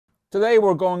Today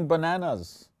we're going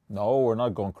bananas. No, we're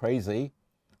not going crazy.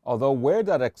 Although where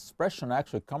that expression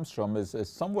actually comes from is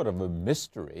somewhat of a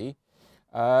mystery.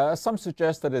 Some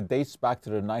suggest that it dates back to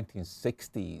the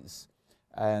 1960s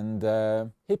and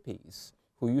hippies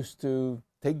who used to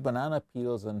take banana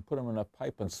peels and put them in a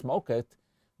pipe and smoke it.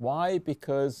 Why?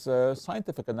 Because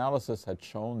scientific analysis had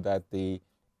shown that the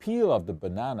peel of the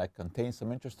banana contains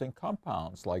some interesting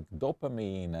compounds like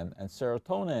dopamine and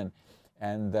serotonin,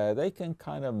 and they can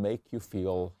kind of make you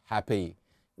feel happy.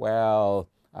 Well,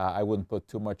 I wouldn't put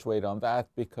too much weight on that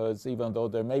because even though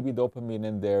there may be dopamine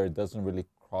in there, it doesn't really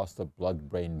cross the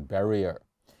blood-brain barrier.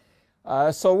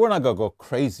 So we're not going to go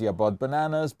crazy about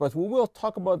bananas, but we will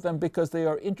talk about them because they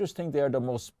are interesting. They are the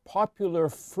most popular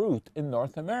fruit in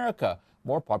North America,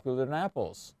 more popular than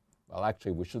apples. Well,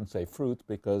 actually, we shouldn't say fruit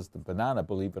because the banana,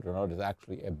 believe it or not, is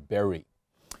actually a berry.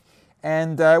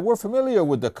 And we're familiar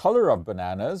with the color of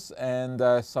bananas, and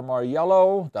some are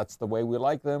yellow, that's the way we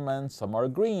like them, and some are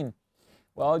green.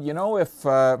 Well, you know, if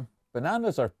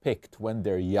bananas are picked when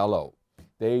they're yellow,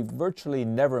 they virtually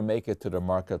never make it to the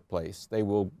marketplace. They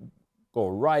will go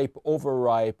ripe,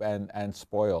 overripe, and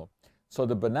spoil. So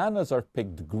the bananas are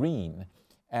picked green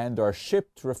and are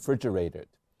shipped refrigerated.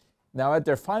 Now, at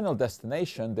their final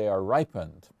destination, they are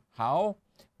ripened. How?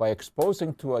 By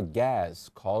exposing to a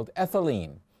gas called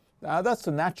ethylene. Now, that's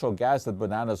the natural gas that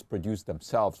bananas produce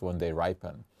themselves when they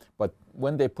ripen. But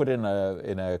when they put in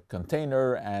a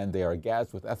container and they are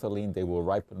gassed with ethylene, they will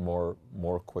ripen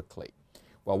more quickly.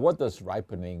 Well, what does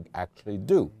ripening actually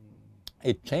do?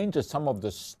 It changes some of the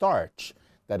starch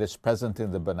that is present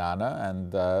in the banana,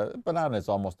 and banana is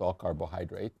almost all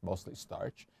carbohydrate, mostly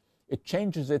starch. It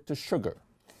changes it to sugar.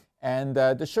 And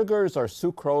the sugars are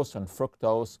sucrose and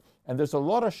fructose, and there's a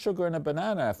lot of sugar in a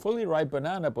banana. A fully ripe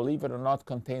banana, believe it or not,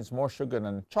 contains more sugar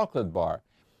than a chocolate bar.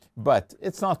 But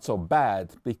it's not so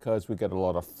bad because we get a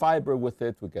lot of fiber with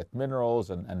it, we get minerals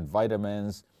and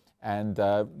vitamins, and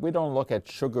we don't look at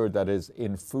sugar that is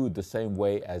in food the same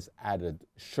way as added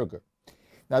sugar.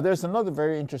 Now, there's another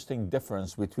very interesting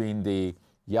difference between the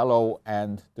yellow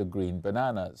and the green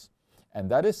bananas, and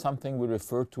that is something we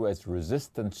refer to as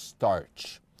resistant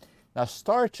starch. Now,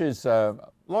 starch is a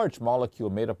large molecule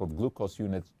made up of glucose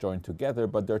units joined together,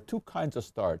 but there are two kinds of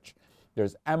starch.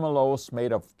 There's amylose,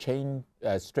 made of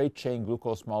straight-chain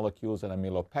glucose molecules, and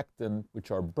amylopectin, which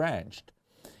are branched.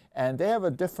 And they have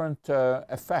a different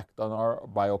effect on our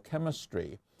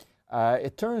biochemistry.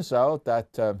 It turns out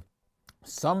that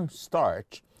some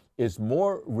starch is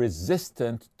more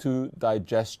resistant to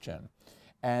digestion.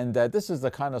 And this is the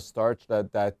kind of starch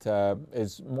that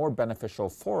is more beneficial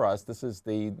for us. This is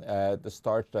the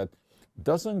starch that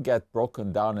doesn't get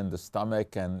broken down in the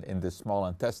stomach and in the small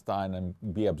intestine and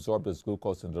be absorbed as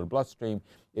glucose into the bloodstream.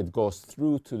 It goes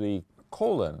through to the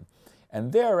colon.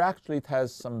 And there actually it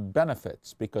has some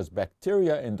benefits because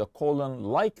bacteria in the colon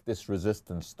like this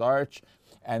resistant starch,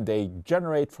 and they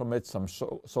generate from it some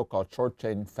so-called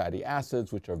short-chain fatty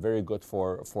acids, which are very good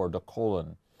for the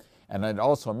colon. And it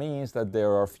also means that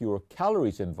there are fewer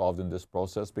calories involved in this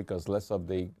process because less of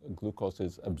the glucose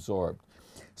is absorbed.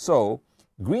 So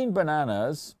green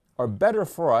bananas are better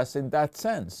for us in that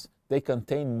sense. They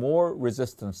contain more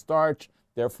resistant starch,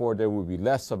 therefore there will be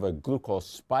less of a glucose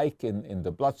spike in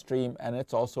the bloodstream, and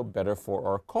it's also better for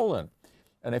our colon.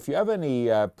 And if you have any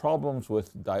problems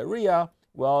with diarrhea,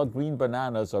 well, green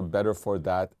bananas are better for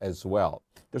that as well.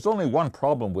 There's only one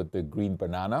problem with the green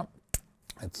banana.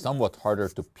 It's somewhat harder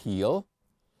to peel.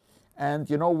 And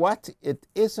you know what? It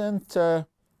isn't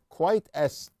quite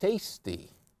as tasty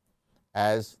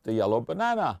as the yellow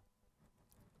banana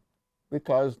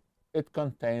because it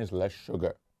contains less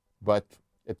sugar. But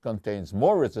it contains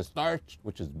more resistant starch,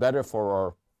 which is better for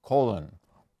our colon.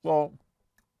 So,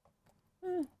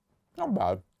 not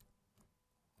bad.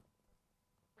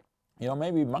 You know,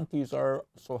 maybe monkeys are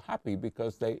so happy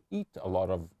because they eat a lot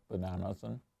of bananas,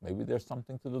 and maybe there's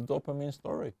something to the dopamine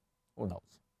story. Who knows?